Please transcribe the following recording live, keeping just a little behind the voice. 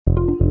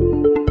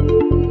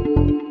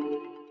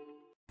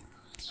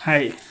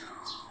Hi,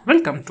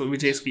 welcome to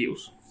Vijay's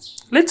Views.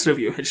 Let's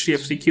review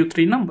HDFC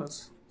Q3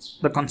 numbers.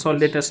 The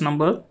consolidated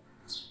number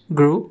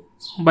grew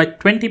by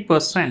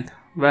 20%,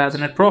 where the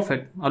net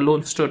profit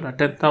alone stood at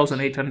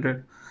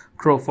 10,800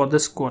 crore for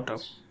this quarter.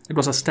 It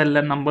was a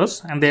stellar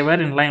numbers and they were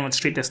in line with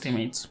street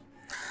estimates.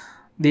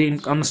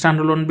 On a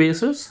standalone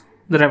basis,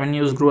 the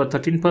revenues grew at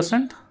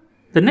 13%.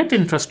 The net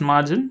interest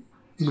margin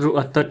grew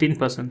at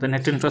 13%. The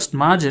net interest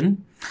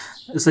margin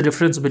is the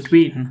difference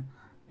between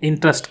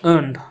interest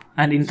earned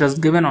and interest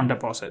given on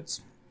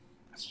deposits.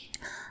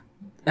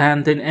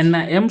 And then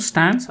NIM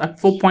stands at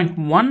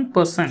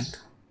 4.1%.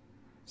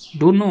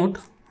 Do note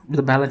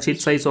the balance sheet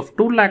size of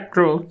 2 lakh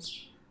crore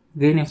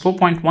gaining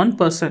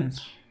 4.1%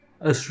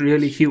 is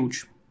really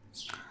huge.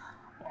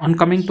 On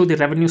coming to the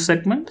revenue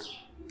segment,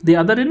 the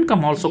other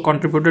income also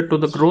contributed to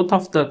the growth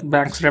of the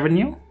bank's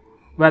revenue,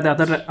 where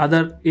the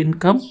other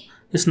income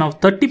is now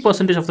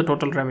 30% of the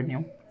total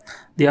revenue.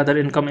 The other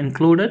income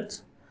included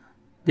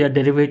their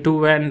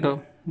derivative and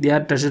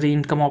their treasury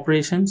income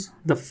operations,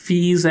 the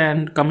fees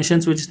and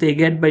commissions which they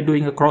get by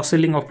doing a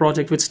cross-selling of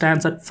project which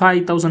stands at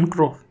 5,000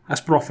 crore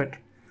as profit.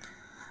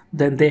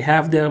 Then they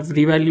have their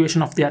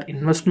revaluation of their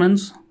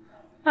investments,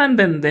 and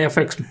then the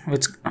FX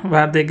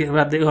where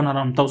they earn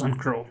around 1,000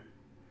 crore.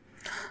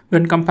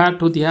 When compared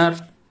to the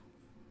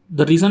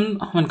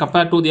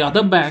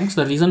other banks,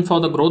 the reason for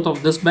the growth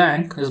of this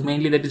bank is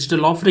mainly the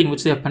digital offering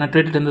which they have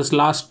penetrated in this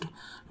last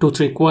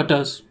 2-3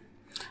 quarters.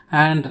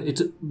 And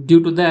it's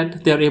due to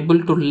that they are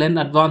able to lend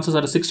advances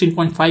at a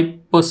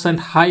 16.5%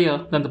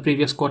 higher than the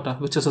previous quarter,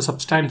 which is a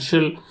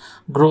substantial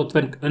growth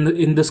when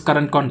in this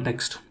current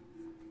context.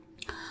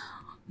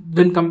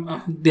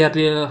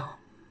 Their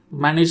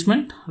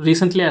management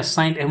recently has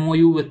signed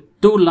MOU with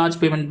 2 large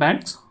payment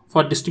banks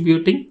for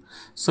distributing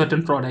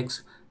certain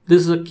products.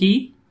 This is a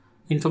key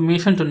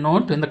information to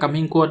note in the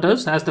coming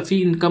quarters, as the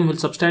fee income will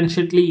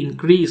substantially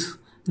increase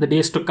in the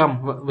days to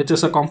come, which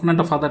is a component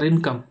of other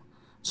income.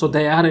 So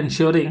they are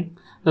ensuring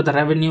that the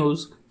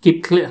revenues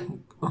keep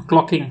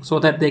clocking so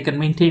that they can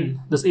maintain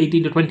this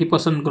 18 to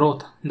 20%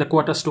 growth in the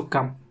quarters to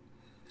come.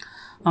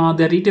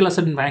 Their retail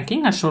asset in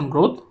banking has shown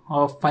growth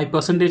of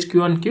 5%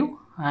 Q-on-Q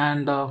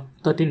and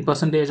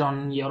 13%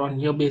 on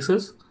year-on-year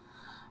basis.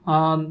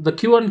 The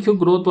Q-on-Q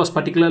growth was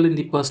particularly in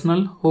the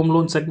personal home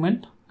loan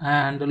segment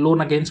and loan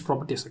against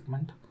property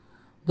segment.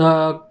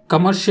 The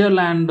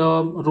commercial and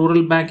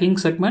rural banking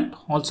segment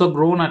also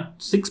grown at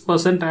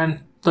 6%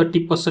 and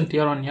 30%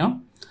 year-on-year.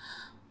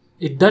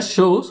 It does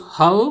shows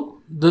how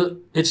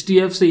the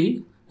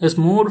HDFC is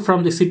moved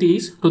from the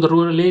cities to the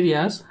rural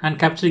areas and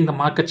capturing the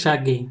market share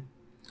gain.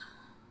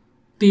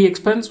 The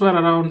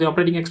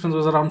operating expense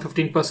was around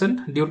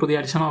 15% due to the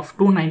addition of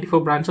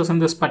 294 branches in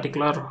this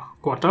particular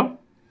quarter.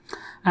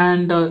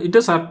 And it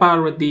is at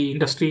par with the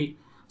industry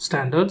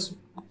standards.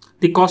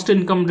 The cost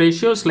income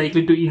ratio is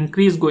likely to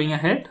increase going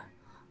ahead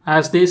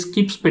as they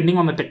keep spending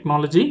on the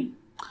technology,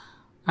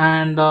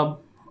 and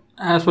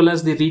as well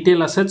as the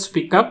retail assets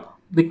pick up,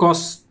 the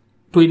cost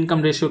to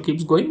income ratio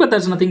keeps going, but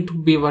there's nothing to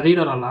be worried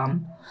or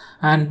alarmed.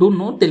 And do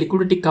note the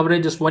liquidity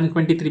coverage is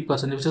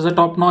 123%, which is a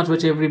top notch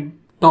which every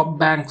top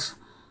banks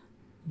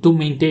do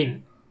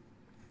maintain.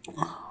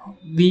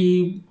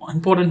 The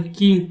important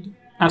key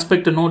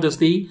aspect to note is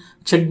the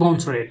check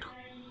bounce rate.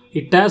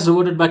 It has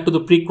reverted back to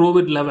the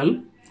pre-COVID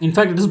level. In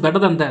fact, it is better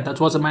than that.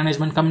 That's what the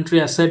management commentary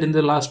has said in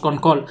the last con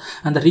call.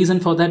 And the reason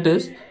for that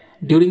is,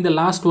 during the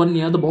last 1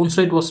 year, the bounce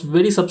rate was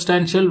very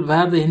substantial,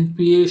 where the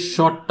NPA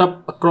shot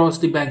up across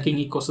the banking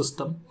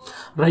ecosystem.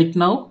 Right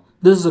now,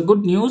 this is a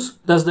good news.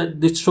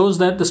 This shows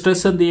that the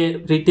stress at the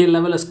retail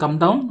level has come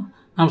down,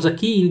 and was a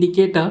key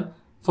indicator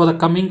for the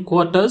coming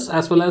quarters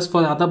as well as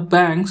for the other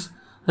banks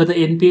that the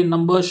NPA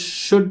numbers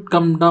should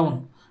come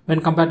down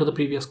when compared to the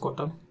previous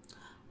quarter.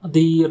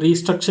 The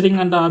restructuring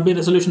and the RBI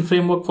resolution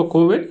framework for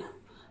COVID,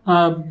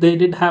 they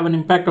did have an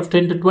impact of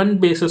 10 to 20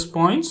 basis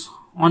points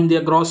on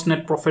their gross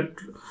net profit,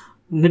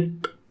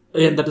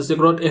 that is the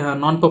growth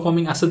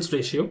non-performing assets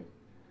ratio.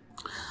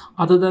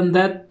 Other than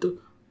that,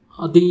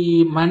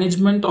 the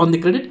management on the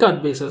credit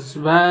card basis,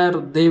 where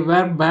they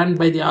were banned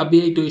by the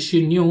RBI to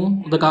issue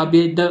new, the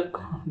RBI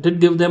did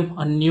give them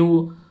a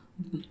new,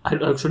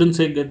 I shouldn't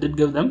say did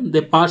give them,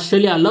 they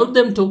partially allowed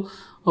them to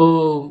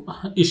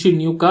issue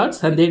new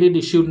cards, and they did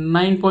issue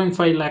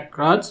 9.5 lakh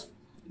cards.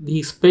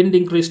 The spend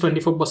increased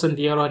 24%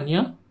 year on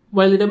year,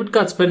 while the debit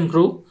card spend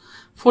grew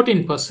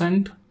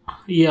 14%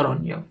 year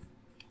on year.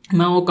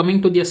 Now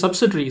coming to their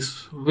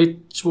subsidiaries,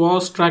 which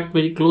was tracked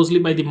very closely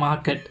by the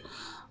market.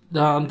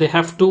 They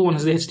have two. One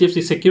is the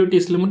HDFC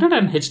Securities Limited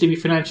and HDB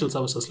Financial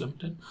Services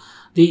Limited.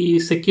 The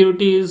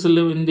securities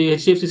in the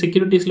HDFC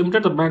Securities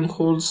Limited, the bank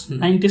holds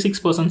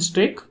 96%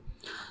 stake.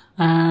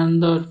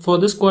 And for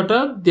this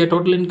quarter, their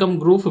total income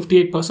grew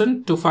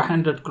 58% to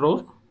 500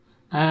 crore.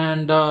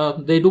 And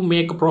they do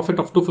make a profit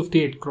of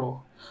 258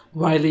 crore.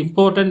 While the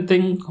important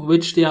thing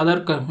which the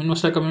other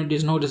investor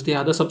communities note is the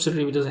other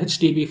subsidiary, which is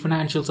HDB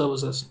Financial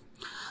Services.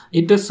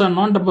 It is a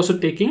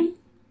non-deposit taking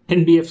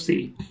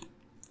NBFC,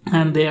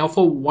 and they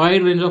offer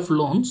wide range of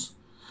loans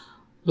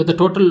with a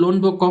total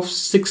loan book of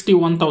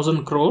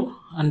 61,000 crore.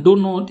 And do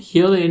note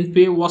here the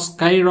NPA was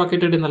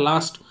skyrocketed in the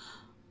last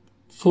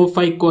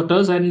 4-5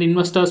 quarters, and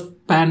investors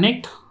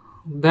panicked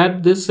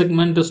that this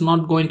segment is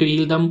not going to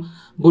yield them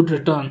good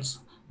returns.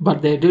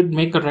 But they did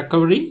make a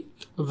recovery,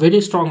 a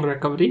very strong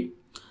recovery,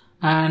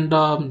 and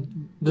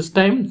this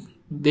time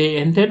they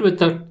ended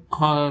with a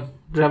net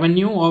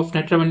revenue of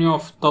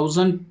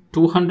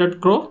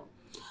 1,200 crore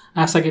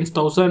as against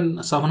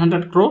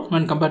 1,700 crore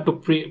when compared to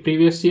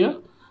previous year,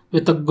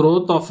 with a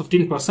growth of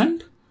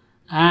 15%,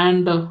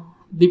 and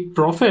the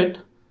profit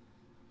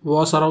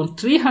was around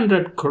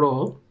 300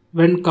 crore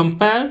when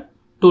compared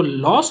to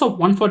loss of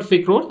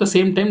 145 crore the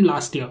same time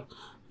last year,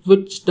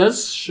 which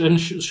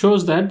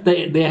shows that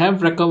they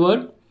have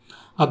recovered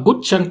a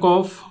good chunk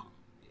of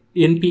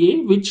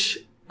NPA, which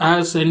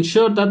has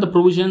ensured that the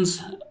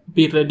provisions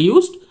be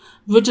reduced,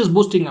 which is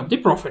boosting up the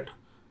profit.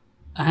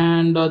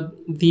 And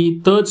the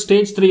third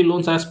stage 3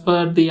 loans as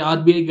per the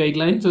RBI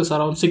guidelines is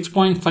around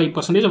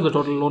 6.5% of the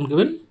total loan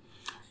given,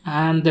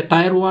 and the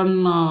tier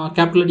 1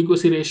 capital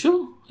adequacy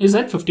ratio is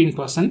at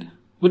 15%,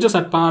 which is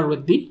at par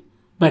with the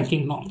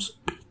banking norms.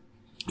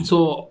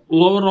 So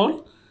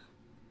overall,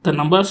 the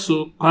numbers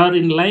are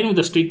in line with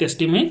the street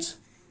estimates.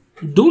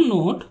 Do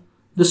note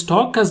the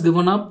stock has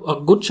given up a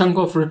good chunk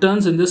of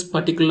returns in this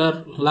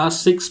particular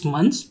last 6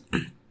 months,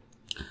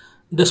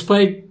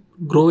 despite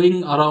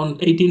growing around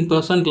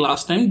 18%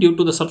 last time due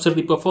to the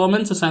subsidy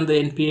performances and the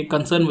NPA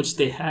concern which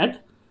they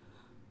had.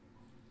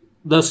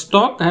 The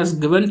stock has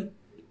given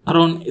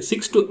around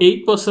 6 to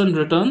 8%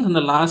 returns in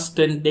the last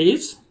 10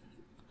 days.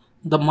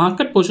 The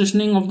market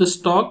positioning of the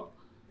stock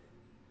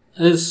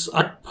is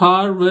at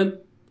par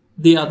with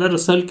the other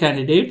result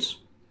candidates.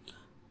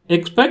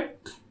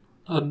 Expect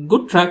a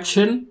good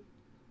traction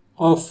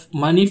of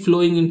money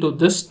flowing into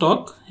this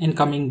stock in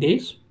coming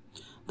days.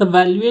 The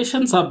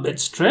valuations are a bit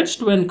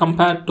stretched when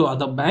compared to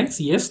other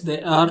banks. Yes,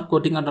 they are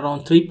quoting at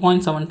around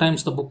 3.7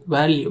 times the book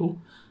value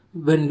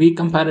when we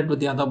compare it with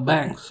the other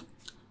banks.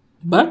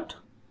 But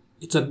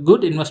it's a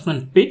good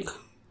investment pick,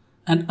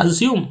 and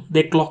assume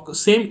they clock the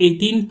same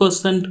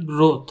 18%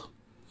 growth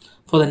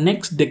for the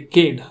next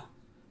decade.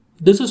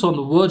 This is on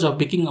the verge of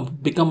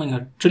becoming a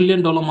 $1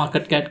 trillion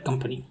market cap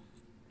company.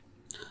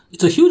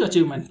 It's a huge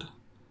achievement.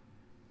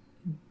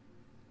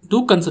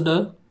 Do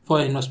consider for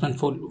your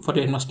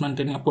investment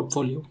in your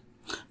portfolio.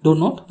 Do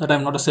note that I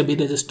am not a SEBI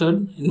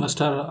registered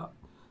investor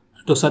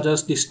to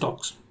suggest these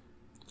stocks.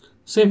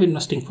 Safe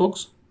investing,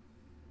 folks.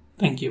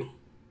 Thank you.